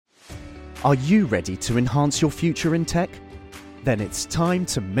Are you ready to enhance your future in tech? Then it's time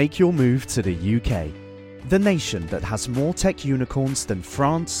to make your move to the UK, the nation that has more tech unicorns than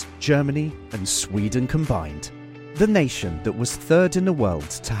France, Germany and Sweden combined. The nation that was third in the world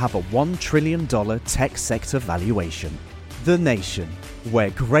to have a $1 trillion tech sector valuation. The nation where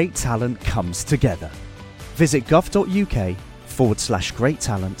great talent comes together. Visit gov.uk/great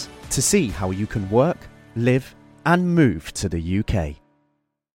talent to see how you can work, live and move to the UK.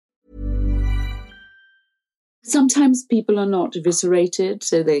 Sometimes people are not eviscerated,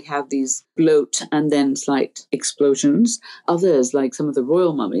 so they have these bloat and then slight explosions. Others, like some of the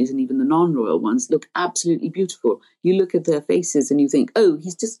royal mummies and even the non-royal ones, look absolutely beautiful. You look at their faces and you think, oh,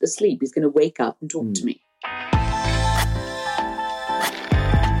 he's just asleep. He's going to wake up and talk to me.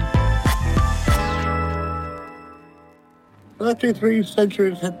 33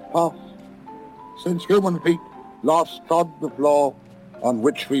 centuries had passed since human feet last trod the floor on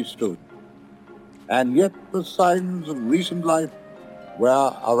which we stood. And yet the signs of recent life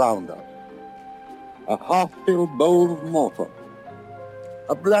were around us. A half-filled bowl of mortar,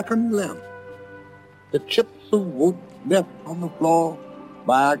 a blackened lamp, the chips of wood left on the floor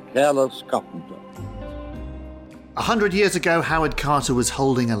by a careless carpenter. 100 years ago, Howard Carter was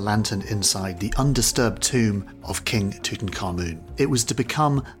holding a lantern inside the undisturbed tomb of King Tutankhamun. It was to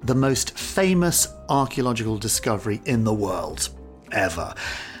become the most famous archaeological discovery in the world, ever.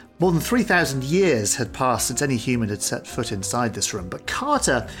 More than 3,000 years had passed since any human had set foot inside this room, but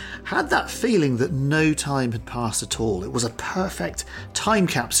Carter had that feeling that no time had passed at all. It was a perfect time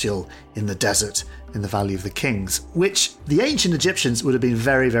capsule in the desert in the Valley of the Kings, which the ancient Egyptians would have been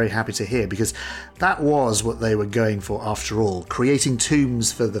very, very happy to hear, because that was what they were going for after all, creating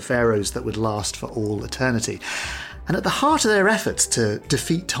tombs for the pharaohs that would last for all eternity. And at the heart of their efforts to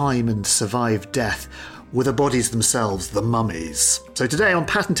defeat time and survive death were the bodies themselves, the mummies. So today on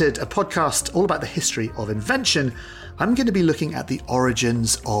Patented, a podcast all about the history of invention, I'm going to be looking at the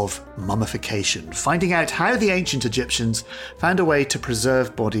origins of mummification, finding out how the ancient Egyptians found a way to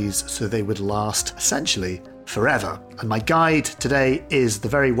preserve bodies so they would last essentially forever. And my guide today is the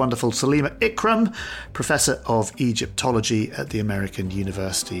very wonderful Salima Ikram, Professor of Egyptology at the American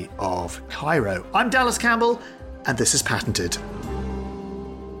University of Cairo. I'm Dallas Campbell, and this is Patented.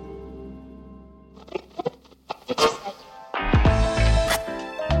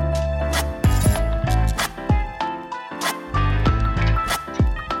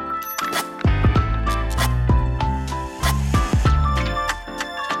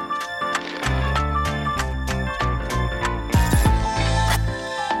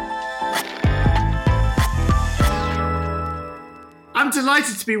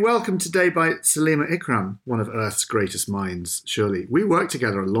 Delighted to be welcomed today by Salima Ikram, one of Earth's greatest minds, surely. We worked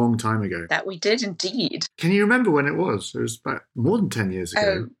together a long time ago. That we did indeed. Can you remember when it was? It was about more than 10 years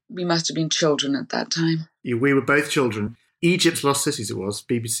ago. Oh, we must have been children at that time. We were both children. Egypt's Lost Cities it was,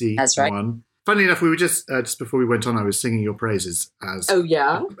 BBC That's right. One. Funnily enough, we were just before we went on, I was singing your praises as a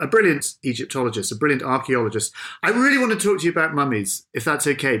brilliant Egyptologist, a brilliant archaeologist. I really want to talk to you about mummies, if that's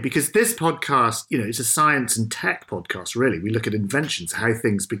okay, because this podcast, it's a science and tech podcast, really. We look at inventions, how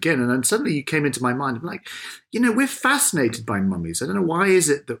things begin. And then suddenly you came into my mind. I'm like, we're fascinated by mummies. I don't know, why is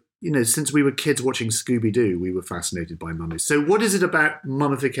it that, since we were kids watching Scooby-Doo, we were fascinated by mummies. So what is it about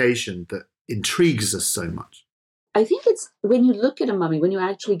mummification that intrigues us so much? I think it's when you look at a mummy, when you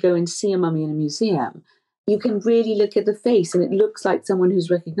actually go and see a mummy in a museum, you can really look at the face and it looks like someone who's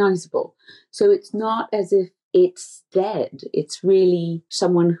recognizable. So it's not as if it's dead. It's really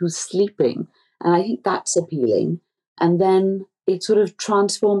someone who's sleeping. And I think that's appealing. And then it sort of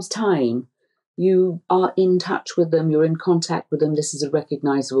transforms time. You are in touch with them. You're in contact with them. This is a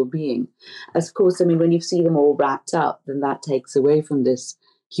recognizable being. Of course, when you see them all wrapped up, then that takes away from this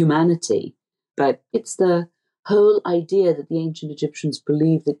humanity. But it's the whole idea that the ancient Egyptians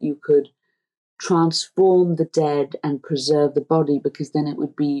believed that you could transform the dead and preserve the body because then it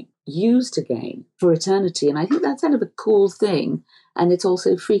would be used again for eternity. And I think that's kind of a cool thing. And it's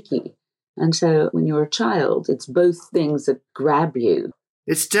also freaky. And so when you're a child, it's both things that grab you.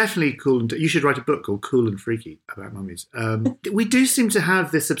 It's definitely cool. You should write a book called Cool and Freaky about mummies. We do seem to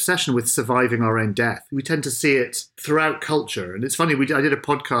have this obsession with surviving our own death. We tend to see it throughout culture. And it's funny, I did a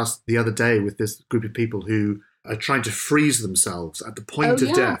podcast the other day with this group of people who are trying to freeze themselves at the point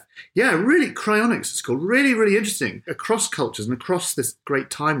of death. Yeah, really, cryonics it's called. Really, really interesting. Across cultures and across this great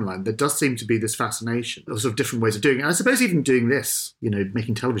timeline, there does seem to be this fascination of sort of different ways of doing it. And I suppose even doing this,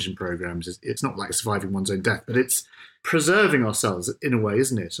 making television programs, it's not like surviving one's own death, but it's preserving ourselves in a way,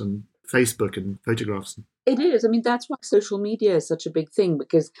 isn't it? On Facebook and photographs. It is. That's why social media is such a big thing,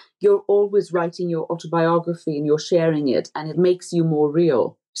 because you're always writing your autobiography and you're sharing it, and it makes you more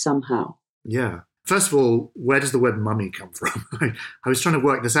real somehow. Yeah. First of all, where does the word mummy come from? I was trying to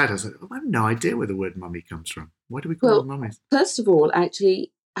work this out. I was like, I have no idea where the word mummy comes from. Why do we call them mummies? First of all,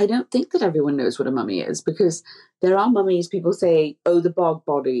 actually, I don't think that everyone knows what a mummy is, because there are mummies, people say, oh, the bog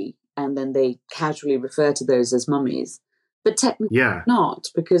body, and then they casually refer to those as mummies. But technically not,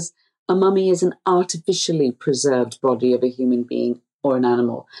 because a mummy is an artificially preserved body of a human being or an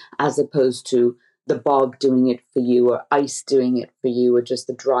animal, as opposed to the bog doing it for you, or ice doing it for you, or just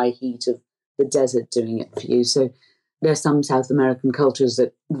the dry heat of the desert doing it for you. So there are some South American cultures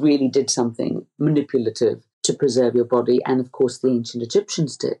that really did something manipulative to preserve your body, and of course the ancient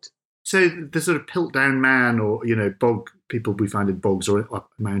Egyptians did. So the sort of Piltdown Man, or, bog people we find in bogs or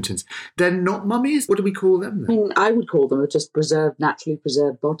up mountains, they're not mummies? What do we call them then? I mean, I would call them a just naturally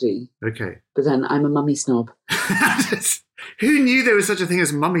preserved body. Okay. But then I'm a mummy snob. Who knew there was such a thing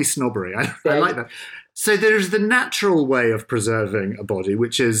as mummy snobbery? I like that. So there's the natural way of preserving a body,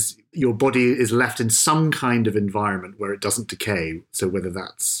 which is your body is left in some kind of environment where it doesn't decay. So whether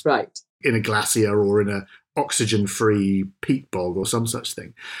that's in a glacier or in a oxygen-free peat bog or some such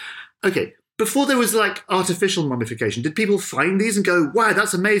thing. Okay, before there was artificial mummification, did people find these and go, wow,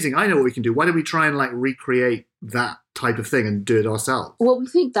 that's amazing, I know what we can do. Why don't we try and recreate that type of thing and do it ourselves? Well, we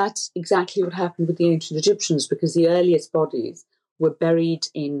think that's exactly what happened with the ancient Egyptians, because the earliest bodies were buried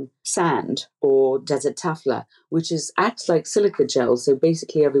in sand or desert taphla, which acts like silica gel, so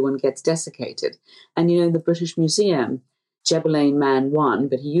basically everyone gets desiccated. And in the British Museum, Jebelain Man 1,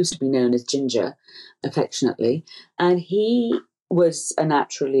 but he used to be known as Ginger, affectionately, and he was a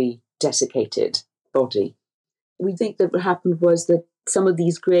naturally desiccated body. We think that what happened was that some of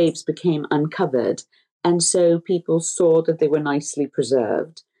these graves became uncovered, and so people saw that they were nicely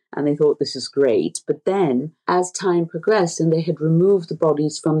preserved, and they thought this is great. But then, as time progressed and they had removed the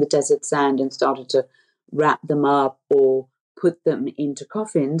bodies from the desert sand and started to wrap them up or put them into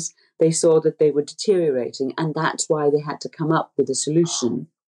coffins, they saw that they were deteriorating, and that's why they had to come up with a solution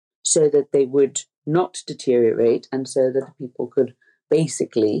so that they would not deteriorate, and so that the people could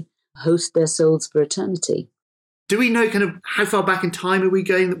basically host their souls for eternity. Do we know kind of how far back in time are we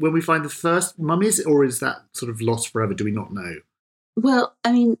going when we find the first mummies, or is that sort of lost forever? Do we not know? Well,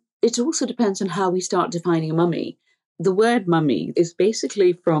 I mean, it also depends on how we start defining a mummy. The word mummy is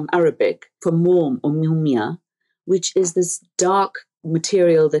basically from Arabic, from mum or mumia, which is this dark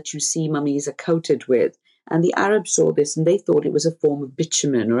material that you see mummies are coated with. And the Arabs saw this and they thought it was a form of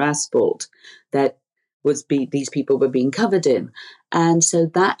bitumen or asphalt that these people were being covered in. And so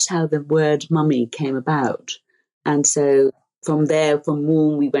that's how the word mummy came about. And so from there, from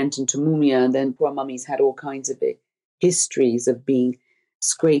mum, we went into mumia, and then poor mummies had all kinds of histories of being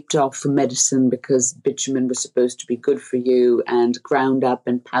scraped off for medicine because bitumen was supposed to be good for you, and ground up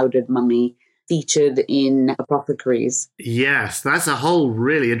and powdered mummy featured in apothecaries. Yes, that's a whole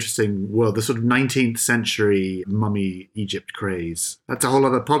really interesting world, the sort of 19th century mummy Egypt craze. That's a whole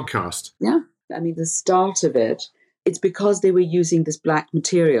other podcast. Yeah, I mean, the start of it's because they were using this black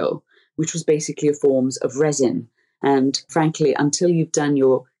material, which was basically a form of resin. And frankly, until you've done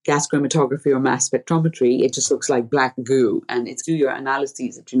your gas chromatography or mass spectrometry, it just looks like black goo. And it's through your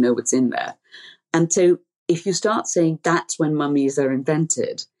analyses that you know what's in there. And so if you start saying that's when mummies are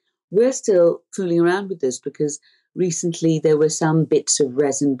invented, we're still fooling around with this, because recently there were some bits of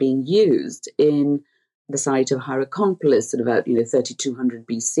resin being used in the site of Hierakonpolis at about 3200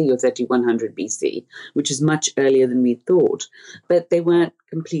 BC or 3100 BC, which is much earlier than we thought. But they weren't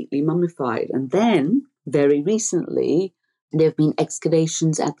completely mummified. And then, very recently, there have been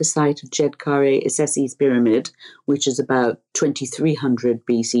excavations at the site of Djedkare Isesi's pyramid, which is about 2300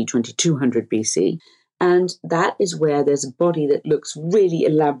 BC, 2200 BC. And that is where there's a body that looks really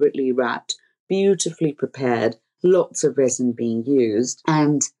elaborately wrapped, beautifully prepared, lots of resin being used.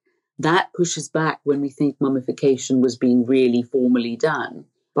 And that pushes back when we think mummification was being really formally done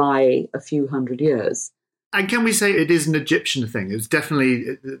by a few hundred years. And can we say it is an Egyptian thing? It's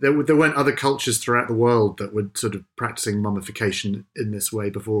definitely, there weren't other cultures throughout the world that were sort of practicing mummification in this way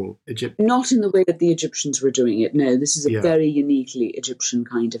before Egypt? Not in the way that the Egyptians were doing it. No, this is a very uniquely Egyptian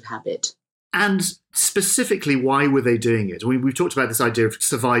kind of habit. And specifically, why were they doing it? We've talked about this idea of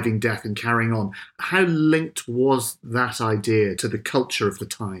surviving death and carrying on. How linked was that idea to the culture of the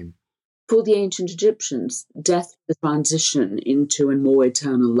time? For the ancient Egyptians, death was the transition into a more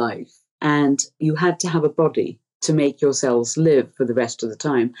eternal life. And you had to have a body to make yourselves live for the rest of the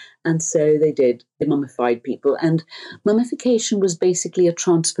time. And so they did. They mummified people. And mummification was basically a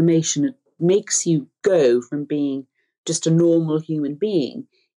transformation. It makes you go from being just a normal human being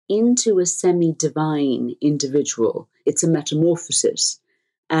into a semi-divine individual. It's a metamorphosis.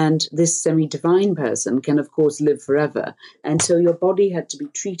 And this semi-divine person can, of course, live forever. And so your body had to be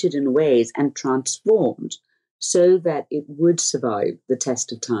treated in ways and transformed so that it would survive the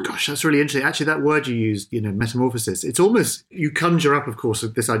test of time. Gosh, that's really interesting. Actually, that word you used, metamorphosis, it's almost, you conjure up, of course,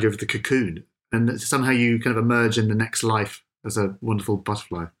 this idea of the cocoon, and somehow you kind of emerge in the next life as a wonderful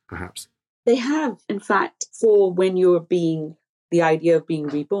butterfly, perhaps. They have, in fact, for when you're the idea of being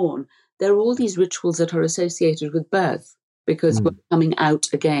reborn, there are all these rituals that are associated with birth because we're coming out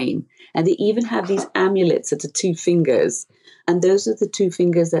again. And they even have these amulets that are 2 fingers. And those are the 2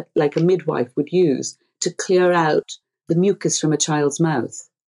 fingers that, like a midwife would use to clear out the mucus from a child's mouth.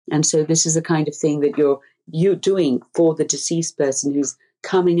 And so this is the kind of thing that you're doing for the deceased person who's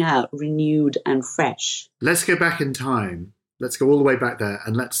coming out renewed and fresh. Let's go back in time. Let's go all the way back there,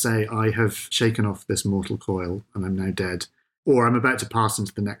 and let's say I have shaken off this mortal coil and I'm now dead, or I'm about to pass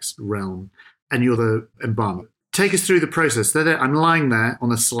into the next realm, and you're the embalmer. Take us through the process. I'm lying there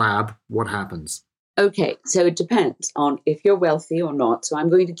on a slab. What happens? Okay, so it depends on if you're wealthy or not. So I'm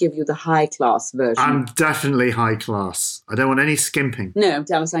going to give you the high-class version. I'm definitely high class. I don't want any skimping. No,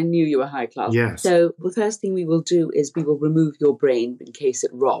 Dallas, I knew you were high class. Yes. So the first thing we will do is we will remove your brain in case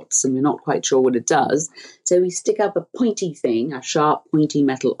it rots, and we're not quite sure what it does. So we stick up a pointy thing, a sharp, pointy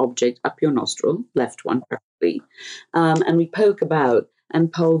metal object up your nostril, left one preferably, and we poke about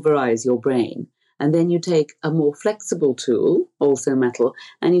and pulverize your brain. And then you take a more flexible tool, also metal,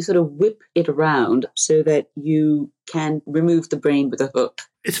 and you sort of whip it around so that you can remove the brain with a hook.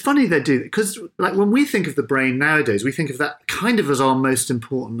 It's funny they do that, because like when we think of the brain nowadays, we think of that kind of as our most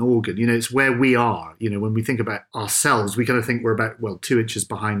important organ. It's where we are. When we think about ourselves, we kind of think we're about, 2 inches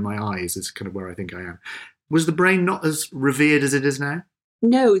behind my eyes is kind of where I think I am. Was the brain not as revered as it is now?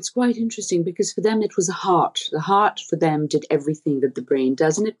 No, it's quite interesting because for them it was a heart. The heart for them did everything that the brain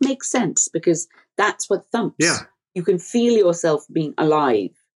does. And it makes sense because that's what thumps. Yeah. You can feel yourself being alive.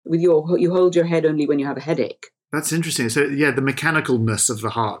 You hold your head only when you have a headache. That's interesting. So, yeah, the mechanicalness of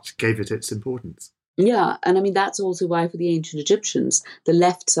the heart gave it its importance. Yeah, and I mean, that's also why for the ancient Egyptians, the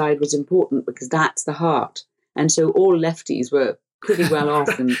left side was important because that's the heart. And so all lefties were pretty well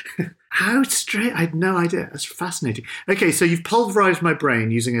off. And how straight? I had no idea. That's fascinating. Okay, so you've pulverized my brain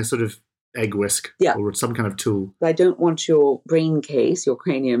using a sort of egg whisk or some kind of tool. I don't want your brain case, your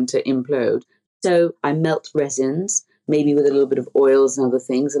cranium, to implode. So I melt resins, maybe with a little bit of oils and other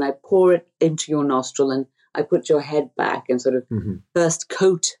things, and I pour it into your nostril and I put your head back and sort of first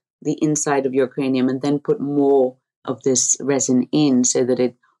coat the inside of your cranium and then put more of this resin in so that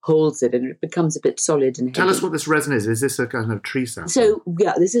it holds it and it becomes a bit solid and heavy. Tell us what this resin is. Is this a kind of tree sap? So,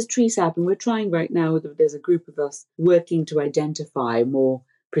 yeah, this is tree sap, and we're trying right now, there's a group of us working to identify more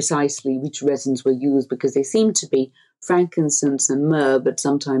precisely which resins were used because they seem to be frankincense and myrrh, but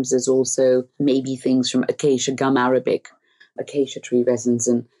sometimes there's also maybe things from acacia gum arabic, acacia tree resins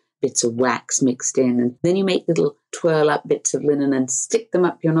and bits of wax mixed in. And then you make little twirl up bits of linen and stick them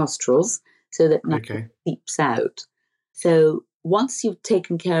up your nostrils so that nothing seeps out. So once you've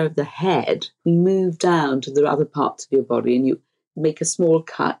taken care of the head, we move down to the other parts of your body and you make a small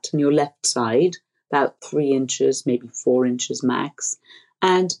cut on your left side, about 3 inches, maybe 4 inches max.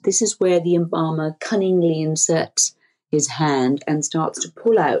 And this is where the embalmer cunningly inserts his hand and starts to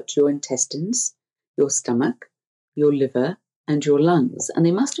pull out your intestines, your stomach, your liver, and your lungs. And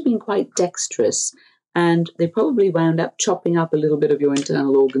they must have been quite dexterous. And they probably wound up chopping up a little bit of your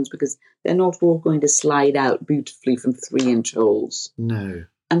internal organs because they're not all going to slide out beautifully from 3-inch holes. No.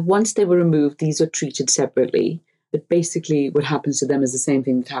 And once they were removed, these are treated separately. But basically what happens to them is the same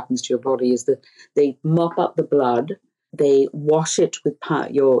thing that happens to your body, is that they mop up the blood, they wash it with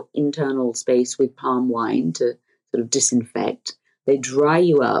your internal space with palm wine to sort of disinfect. They dry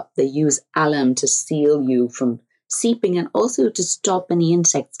you up. They use alum to seal you from seeping and also to stop any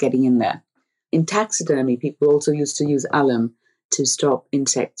insects getting in there. In taxidermy, people also used to use alum to stop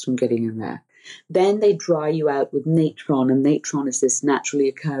insects from getting in there. Then they dry you out with natron, and natron is this naturally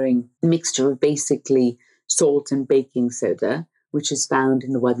occurring mixture of basically salt and baking soda, which is found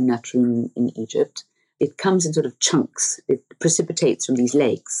in the Wadi Natron in Egypt. It comes in sort of chunks. It precipitates from these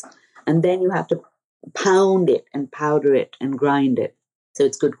lakes. And then you have to pound it and powder it and grind it. So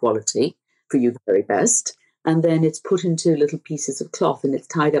it's good quality for you, the very best. And then it's put into little pieces of cloth and it's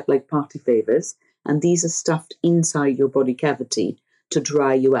tied up like party favors. And these are stuffed inside your body cavity to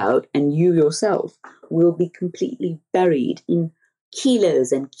dry you out. And you yourself will be completely buried in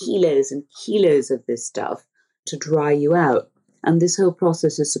kilos and kilos and kilos of this stuff to dry you out. And this whole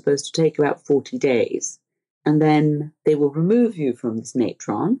process is supposed to take about 40 days. And then they will remove you from this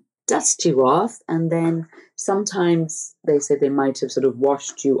natron dust you off, and then sometimes they say they might have sort of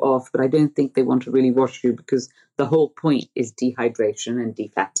washed you off, but I don't think they want to really wash you because the whole point is dehydration and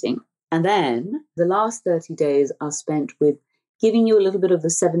defatting. And then the last 30 days are spent with giving you a little bit of the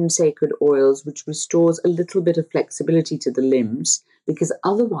 7 sacred oils, which restores a little bit of flexibility to the limbs, because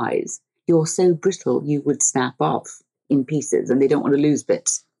otherwise you're so brittle you would snap off in pieces, and they don't want to lose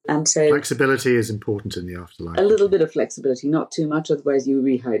bits. And so flexibility is important in the afterlife. A little bit of flexibility, not too much, otherwise you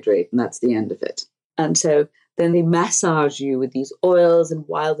rehydrate, and that's the end of it. And so then they massage you with these oils, and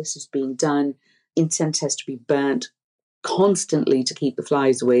while this is being done, incense has to be burnt constantly to keep the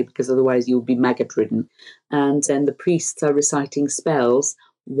flies away, because otherwise you'll be maggot-ridden. And then the priests are reciting spells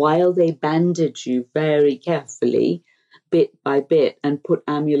while they bandage you very carefully, bit by bit, and put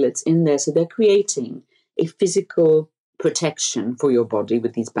amulets in there. So they're creating a physical protection for your body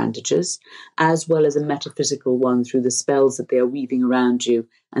with these bandages, as well as a metaphysical one through the spells that they are weaving around you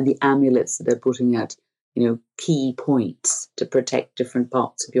and the amulets that they're putting at, key points to protect different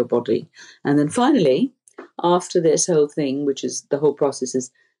parts of your body. And then finally, after this whole thing, which is the whole process is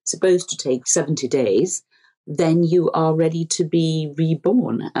supposed to take 70 days, then you are ready to be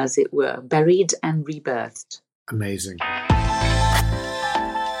reborn, as it were, buried and rebirthed. Amazing.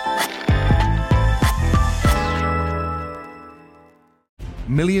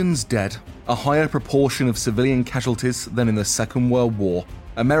 Millions dead, a higher proportion of civilian casualties than in the Second World War.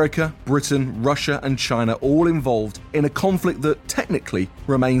 America, Britain, Russia and China all involved in a conflict that technically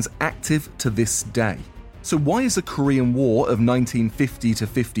remains active to this day. So why is the Korean War of 1950 to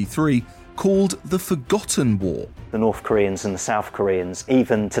 53 called the Forgotten War? The North Koreans and the South Koreans,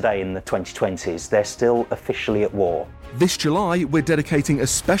 even today in the 2020s, they're still officially at war. This July, we're dedicating a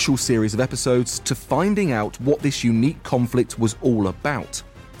special series of episodes to finding out what this unique conflict was all about.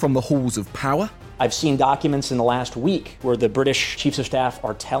 From the halls of power. I've seen documents in the last week where the British Chiefs of Staff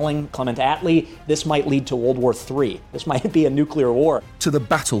are telling Clement Attlee this might lead to World War III. This might be a nuclear war. To the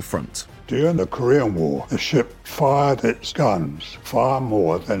battlefront. During the Korean War, the ship fired its guns far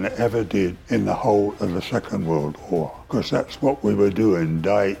more than it ever did in the whole of the Second World War, because that's what we were doing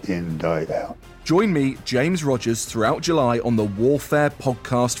day in, day out. Join me, James Rogers, throughout July on the Warfare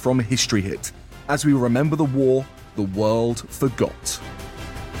podcast from History Hit, as we remember the war the world forgot.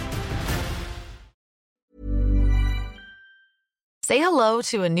 Say hello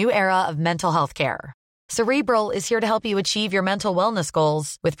to a new era of mental health care. Cerebral is here to help you achieve your mental wellness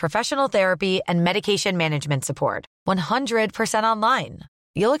goals with professional therapy and medication management support. 100% online.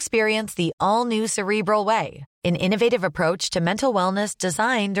 You'll experience the all-new Cerebral Way, an innovative approach to mental wellness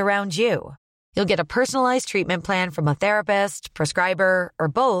designed around you. You'll get a personalized treatment plan from a therapist, prescriber, or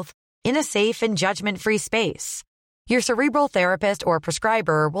both in a safe and judgment-free space. Your Cerebral therapist or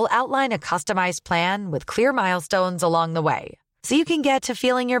prescriber will outline a customized plan with clear milestones along the way, so you can get to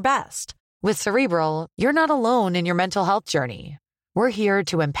feeling your best. With Cerebral, you're not alone in your mental health journey. We're here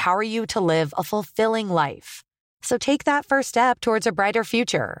to empower you to live a fulfilling life. So take that first step towards a brighter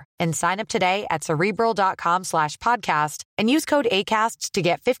future and sign up today at Cerebral.com/podcast and use code ACAST to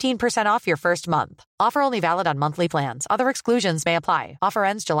get 15% off your first month. Offer only valid on monthly plans. Other exclusions may apply. Offer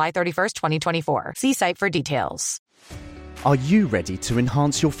ends July 31st, 2024. See site for details. Are you ready to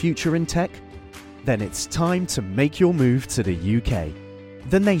enhance your future in tech? Then it's time to make your move to the UK.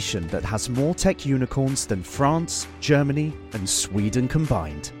 The nation that has more tech unicorns than France, Germany and Sweden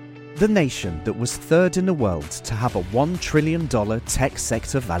combined. The nation that was third in the world to have a $1 trillion tech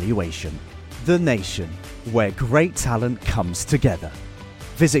sector valuation. The nation where great talent comes together.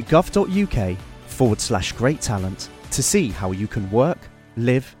 Visit gov.uk/great talent to see how you can work,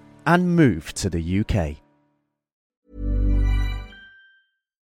 live and move to the UK.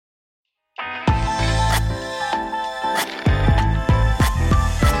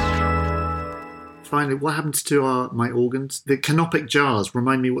 Finally, what happens to my organs? The canopic jars.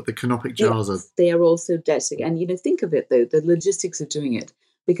 Remind me what the canopic jars are. They are also desiccated. And, think of it, though, the logistics of doing it,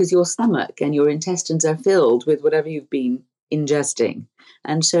 because your stomach and your intestines are filled with whatever you've been ingesting.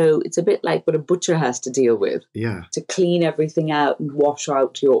 And so it's a bit like what a butcher has to deal with. Yeah. To clean everything out and wash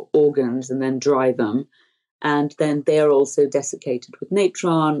out your organs and then dry them. And then they are also desiccated with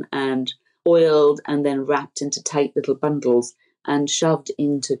natron and oiled and then wrapped into tight little bundles and shoved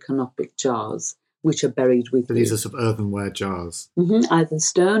into canopic jars, which are buried with So these are sort of earthenware jars. Either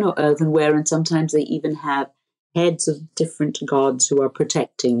stone or earthenware, and sometimes they even have heads of different gods who are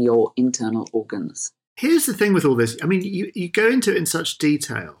protecting your internal organs. Here's the thing with all this. I mean, you go into it in such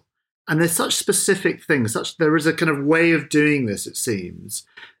detail, and there's such specific things. There is a kind of way of doing this, it seems.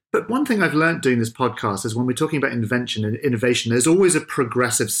 But one thing I've learned doing this podcast is when we're talking about invention and innovation, there's always a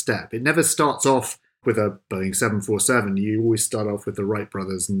progressive step. It never starts off With a Boeing 747, you always start off with the Wright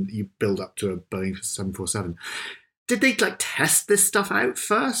brothers and you build up to a Boeing 747. Did they test this stuff out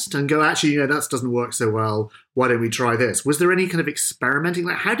first and go, actually, that doesn't work so well, why don't we try this? Was there any kind of experimenting?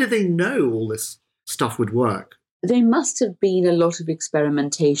 How did they know all this stuff would work? There must have been a lot of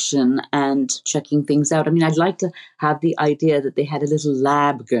experimentation and checking things out. I mean, I'd like to have the idea that they had a little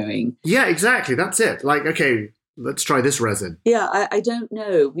lab going. Yeah, exactly. That's it. Okay, let's try this resin. Yeah, I don't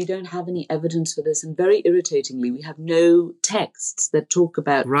know. We don't have any evidence for this. And very irritatingly, we have no texts that talk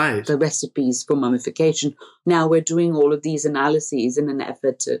about the recipes for mummification. Now we're doing all of these analyses in an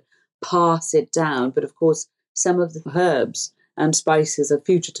effort to pass it down. But of course, some of the herbs and spices are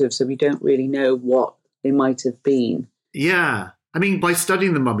fugitive, so we don't really know what they might have been. Yeah. I mean, by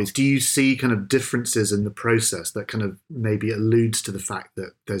studying the mummies, do you see kind of differences in the process that kind of maybe alludes to the fact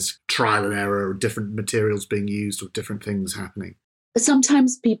that there's trial and error or different materials being used or different things happening?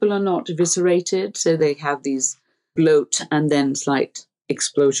 Sometimes people are not eviscerated, so they have these bloat and then slight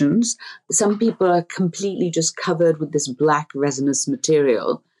explosions. Some people are completely just covered with this black resinous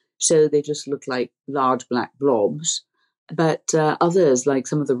material, so they just look like large black blobs. But others, like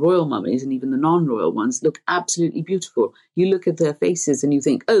some of the royal mummies and even the non-royal ones, look absolutely beautiful. You look at their faces and you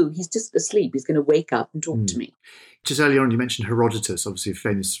think, oh, he's just asleep. He's going to wake up and talk to me. Just earlier on, you mentioned Herodotus, obviously a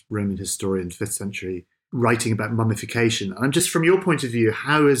famous Roman historian, 5th century, writing about mummification. And just from your point of view,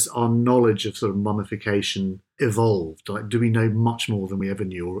 how has our knowledge of sort of mummification evolved? Do we know much more than we ever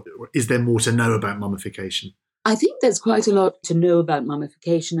knew? Or is there more to know about mummification? I think there's quite a lot to know about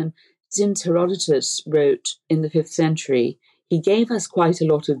mummification. And since Herodotus wrote in the 5th century, he gave us quite a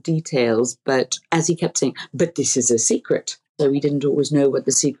lot of details, but as he kept saying, but this is a secret. So we didn't always know what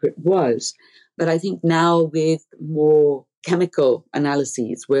the secret was. But I think now with more chemical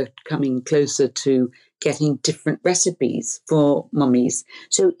analyses, we're coming closer to getting different recipes for mummies.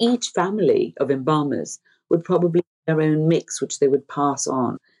 So each family of embalmers would probably have their own mix, which they would pass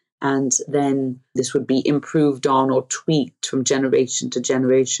on. And then this would be improved on or tweaked from generation to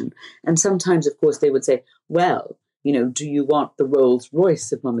generation. And sometimes, of course, they would say, well, do you want the Rolls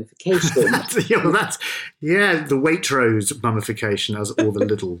Royce of mummification? The Waitrose mummification or the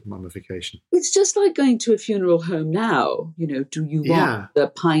little mummification. It's just like going to a funeral home now. Do you want the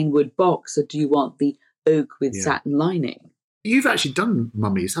pine wood box or do you want the oak with satin lining? You've actually done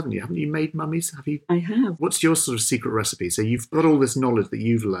mummies, haven't you? Haven't you made mummies? Have you? I have. What's your sort of secret recipe? So you've got all this knowledge that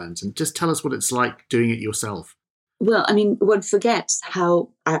you've learned, and just tell us what it's like doing it yourself. Well, I mean, one forgets how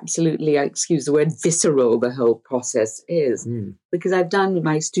absolutely, I excuse the word, visceral the whole process is. Because I've done with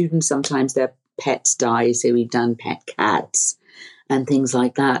my students, sometimes their pets die, so we've done pet cats and things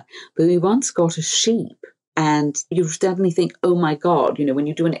like that. But we once got a sheep. And you definitely think, oh my God, when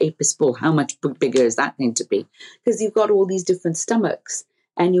you do an apis bull, how much bigger is that going to be? Because you've got all these different stomachs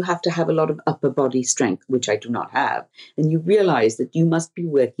and you have to have a lot of upper body strength, which I do not have. And you realize that you must be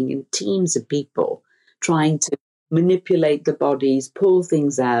working in teams of people trying to manipulate the bodies, pull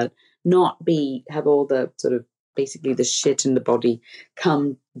things out, not have all the sort of basically the shit in the body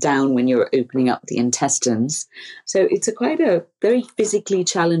come down when you're opening up the intestines. So it's quite a very physically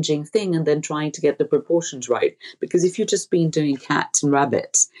challenging thing, and then trying to get the proportions right. Because if you've just been doing cats and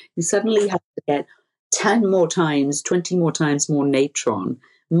rabbits, you suddenly have to get 10 more times, 20 more times more natron,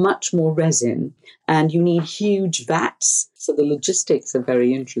 much more resin, and you need huge vats. So the logistics are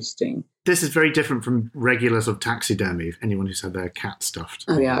very interesting. This is very different from regular sort of taxidermy, anyone who's had their cat stuffed.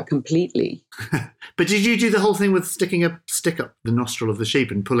 Oh, yeah, completely. But did you do the whole thing with sticking a stick up the nostril of the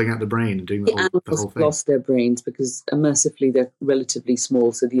sheep and pulling out the brain and doing the whole thing? Lost their brains because, mercifully, they're relatively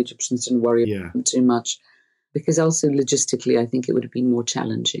small, so the Egyptians didn't worry about them too much. Because also, logistically, I think it would have been more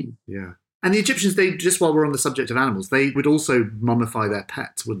challenging. Yeah. And the Egyptians, just while we're on the subject of animals, they would also mummify their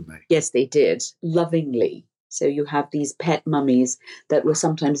pets, wouldn't they? Yes, they did, lovingly. So you have these pet mummies that were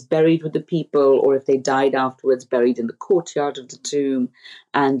sometimes buried with the people, or if they died afterwards, buried in the courtyard of the tomb,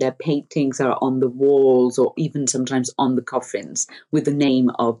 and their paintings are on the walls or even sometimes on the coffins with the name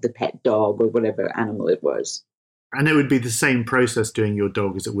of the pet dog or whatever animal it was. And it would be the same process doing your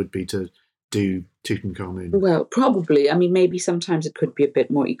dog as it would be to do Tutankhamun? Well, probably. I mean, maybe sometimes it could be a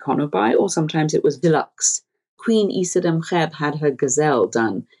bit more econobuy, or sometimes it was deluxe. Queen Isedemkheb had her gazelle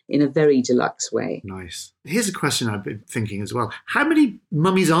done in a very deluxe way. Nice. Here's a question I've been thinking as well. How many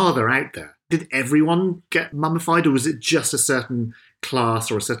mummies are there out there? Did everyone get mummified, or was it just a certain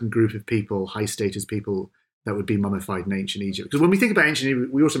class or a certain group of people, high-status people, that would be mummified in ancient Egypt? Because when we think about ancient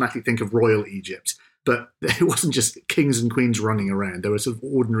Egypt, we automatically think of royal Egypt, but it wasn't just kings and queens running around. There were sort of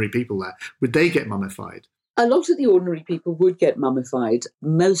ordinary people there. Would they get mummified? A lot of the ordinary people would get mummified.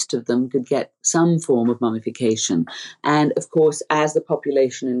 Most of them could get some form of mummification. And of course, as the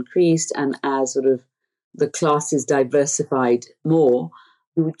population increased and as sort of the classes diversified more,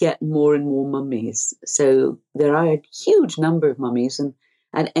 we would get more and more mummies. So there are a huge number of mummies, and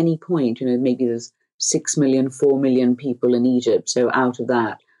at any point, maybe there's 6 million, 4 million people in Egypt. So out of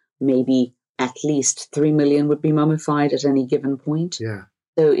that, maybe at least 3 million would be mummified at any given point. Yeah.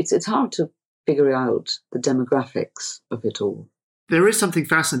 So it's hard to figure out the demographics of it all. There is something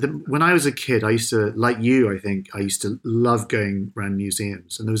fascinating. When I was a kid, I used to, like you, I think, I used to love going around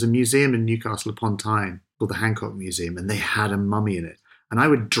museums. And there was a museum in Newcastle upon Tyne called the Hancock Museum, and they had a mummy in it. And I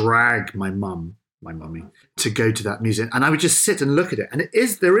would drag my mummy, to go to that museum. And I would just sit and look at it. And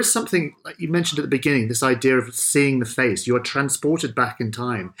there is something, like you mentioned at the beginning, this idea of seeing the face. You're transported back in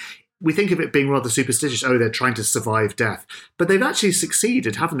time. We think of it being rather superstitious. Oh, they're trying to survive death. But they've actually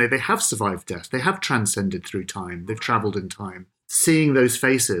succeeded, haven't they? They have survived death. They have transcended through time. They've travelled in time. Seeing those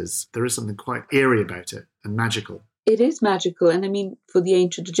faces, there is something quite eerie about it and magical. It is magical. And I mean, for the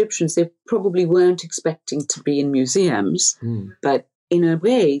ancient Egyptians, they probably weren't expecting to be in museums. But in a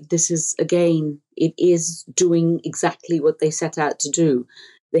way, this is, again, it is doing exactly what they set out to do.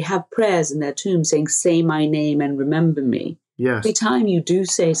 They have prayers in their tomb saying, say my name and remember me. Yes. Every time you do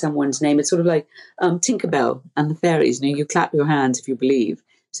say someone's name, it's sort of like Tinkerbell and the fairies. You clap your hands if you believe.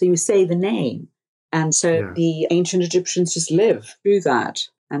 So you say the name. And so the ancient Egyptians just live through that.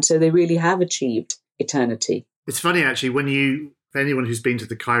 And so they really have achieved eternity. It's funny, actually, for anyone who's been to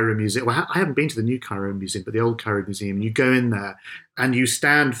the Cairo Museum, well, I haven't been to the new Cairo Museum, but the old Cairo Museum, you go in there and you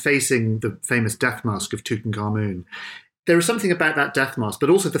stand facing the famous death mask of Tutankhamun. There is something about that death mask, but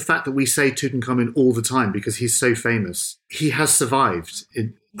also the fact that we say Tutankhamun all the time because he's so famous. He has survived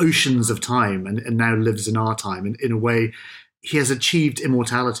in oceans of time and now lives in our time. And in a way, he has achieved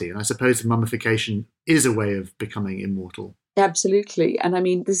immortality. And I suppose mummification is a way of becoming immortal. Absolutely. And I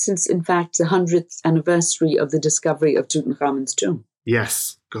mean, this is, in fact, the 100th anniversary of the discovery of Tutankhamun's tomb.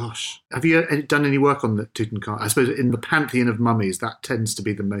 Yes, gosh. Have you done any work on the Tutankhamun? I suppose in the pantheon of mummies, that tends to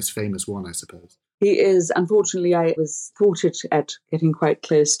be the most famous one, I suppose. He is. Unfortunately, I was fortunate at getting quite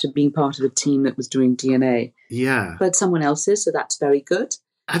close to being part of a team that was doing DNA. Yeah. But someone else is, so that's very good.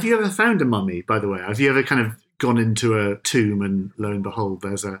 Have you ever found a mummy, by the way? Have you ever kind of gone into a tomb and lo and behold,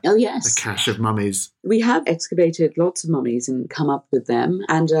 there's a cache of mummies? We have excavated lots of mummies and come up with them.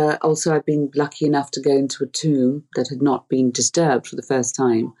 And also I've been lucky enough to go into a tomb that had not been disturbed for the first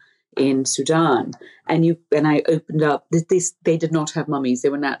time in Sudan. And I opened up, they did not have mummies, they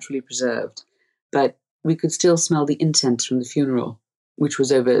were naturally preserved. But we could still smell the incense from the funeral, which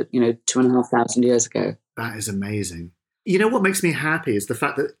was over, 2,500 years ago. That is amazing. You know what makes me happy is the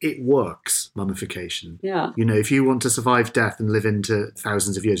fact that it works, mummification. Yeah. If you want to survive death and live into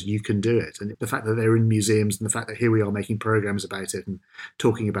thousands of years, you can do it. And the fact that they're in museums and the fact that here we are making programs about it and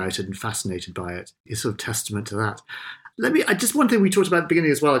talking about it and fascinated by it is sort of testament to that. Just one thing we talked about at the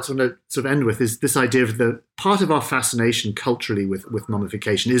beginning as well, I just want to sort of end with, is this idea of the part of our fascination culturally with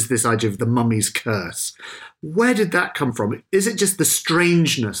mummification is this idea of the mummy's curse. Where did that come from? Is it just the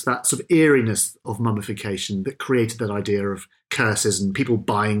strangeness, that sort of eeriness of mummification that created that idea of curses and people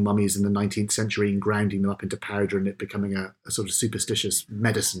buying mummies in the 19th century and grinding them up into powder and it becoming a sort of superstitious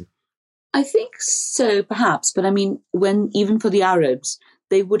medicine? I think so, perhaps. But I mean, even for the Arabs,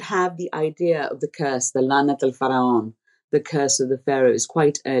 they would have the idea of the curse, the Lanat al-Faraon, the curse of the pharaohs,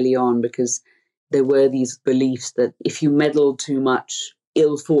 quite early on, because there were these beliefs that if you meddled too much,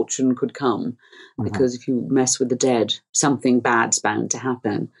 ill fortune could come, because if you mess with the dead, something bad's bound to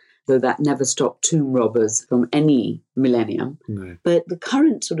happen. Though that never stopped tomb robbers from any millennium. No. But the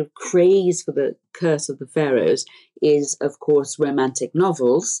current sort of craze for the curse of the pharaohs is, of course, romantic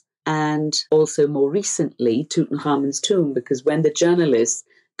novels, and also more recently, Tutankhamun's tomb, because when the journalists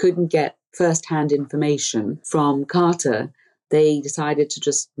couldn't get first-hand information from Carter, they decided to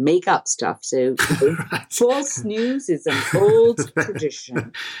just make up stuff. So false news is an old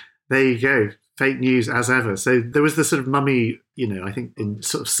tradition. There you go. Fake news as ever. So there was the sort of mummy, I think in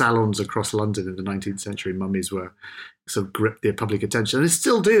sort of salons across London in the 19th century, mummies were sort of gripped the public attention. And they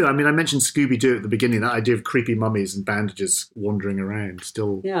still do. I mean, I mentioned Scooby-Doo at the beginning, that idea of creepy mummies and bandages wandering around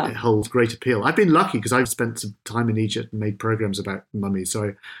still It holds great appeal. I've been lucky because I've spent some time in Egypt and made programs about mummies,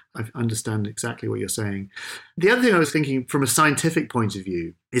 so I understand exactly what you're saying. The other thing I was thinking from a scientific point of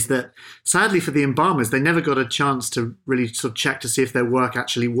view is that sadly for the embalmers, they never got a chance to really sort of check to see if their work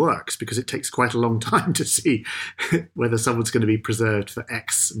actually works, because it takes quite a long time to see whether someone's going to be preserved for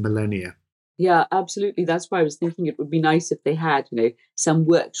X millennia. Yeah, absolutely. That's why I was thinking it would be nice if they had, some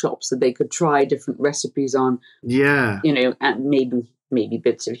workshops that they could try different recipes on. Yeah. And maybe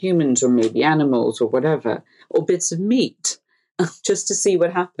bits of humans or maybe animals or whatever, or bits of meat, just to see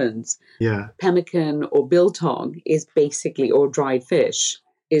what happens. Yeah. Pemmican or biltong is basically, or dried fish,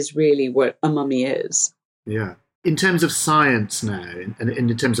 is really what a mummy is. Yeah. In terms of science now, and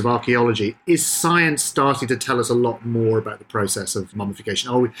in terms of archaeology, is science starting to tell us a lot more about the process of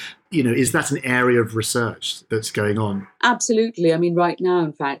mummification? Is that an area of research that's going on? Absolutely. I mean, right now,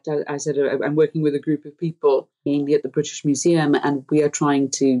 in fact, I said I'm working with a group of people, mainly at the British Museum, and we are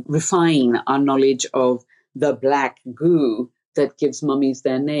trying to refine our knowledge of the black goo that gives mummies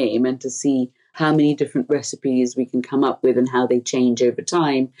their name, and to see how many different recipes we can come up with and how they change over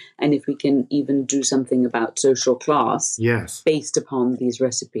time, and if we can even do something about social class based upon these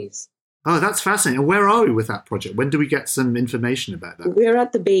recipes. Oh, that's fascinating. And where are we with that project? When do we get some information about that? We're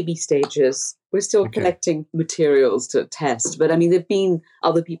at the baby stages. We're still collecting materials to test. But I mean, there've been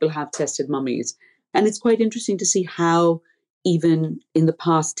other people have tested mummies. And it's quite interesting to see how even in the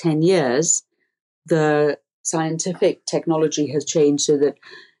past 10 years, the scientific technology has changed so that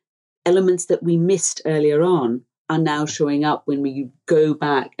elements that we missed earlier on are now showing up when we go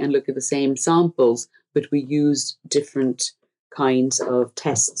back and look at the same samples, but we use different kinds of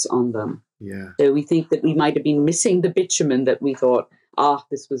tests on them. Yeah. So we think that we might have been missing the bitumen that we thought,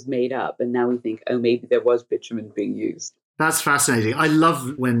 this was made up. And now we think, maybe there was bitumen being used. That's fascinating. I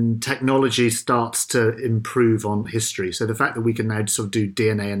love when technology starts to improve on history. So the fact that we can now sort of do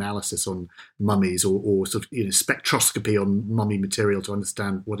DNA analysis on mummies or sort of spectroscopy on mummy material to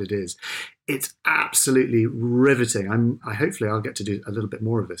understand what it is. It's absolutely riveting. Hopefully I'll get to do a little bit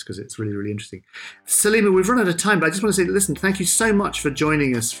more of this because it's really, really interesting. Salima, we've run out of time, but I just want to say, listen, thank you so much for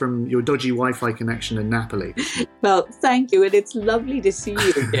joining us from your dodgy Wi-Fi connection in Napoli. Well, thank you. And it's lovely to see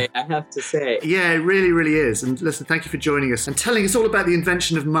you again, I have to say. Yeah, it really, really is. And listen, thank you for joining us and telling us all about the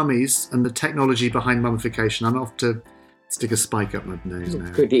invention of mummies and the technology behind mummification. I'm off to stick a spike up my nose now.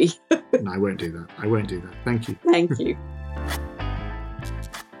 Goody. No, I won't do that. Thank you. Thank you.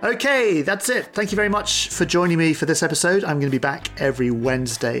 Okay, that's it. Thank you very much for joining me for this episode. I'm going to be back every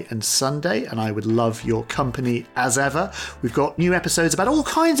Wednesday and Sunday, and I would love your company as ever. We've got new episodes about all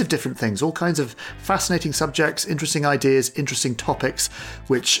kinds of different things, all kinds of fascinating subjects, interesting ideas, interesting topics,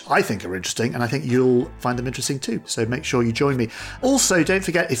 which I think are interesting, and I think you'll find them interesting too. So make sure you join me. Also, don't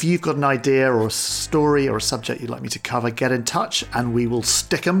forget, if you've got an idea or a story or a subject you'd like me to cover, get in touch and we will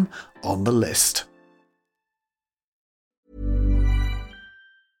stick them on the list.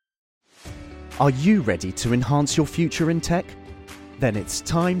 Are you ready to enhance your future in tech? Then it's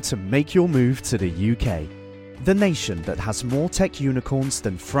time to make your move to the UK, the nation that has more tech unicorns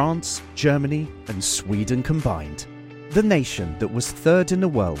than France, Germany, and Sweden combined. The nation that was third in the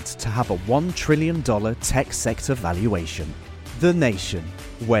world to have a $1 trillion tech sector valuation. The nation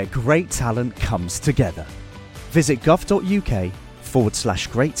where great talent comes together. Visit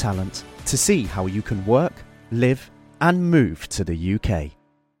gov.uk/great talent to see how you can work, live, and move to the UK.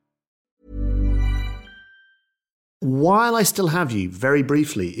 While I still have you, very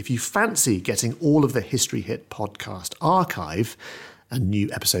briefly, if you fancy getting all of the History Hit podcast archive and new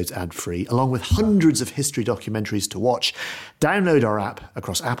episodes ad-free, along with hundreds of history documentaries to watch, download our app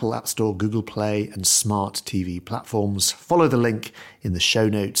across Apple App Store, Google Play, and smart TV platforms. Follow the link in the show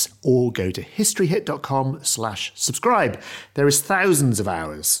notes or go to historyhit.com/subscribe. There is thousands of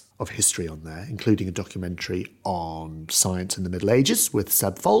hours of history on there, including a documentary on science in the Middle Ages with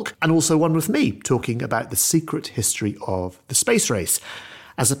Seb Falk, and also one with me talking about the secret history of the space race.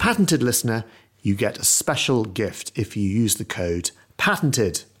 As a patented listener, you get a special gift if you use the code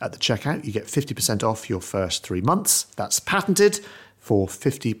PATENTED at the checkout. You get 50% off your first 3 months. That's PATENTED for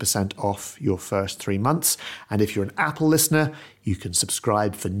 50% off your first 3 months. And if you're an Apple listener, you can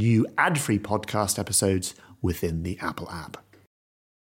subscribe for new ad-free podcast episodes within the Apple app.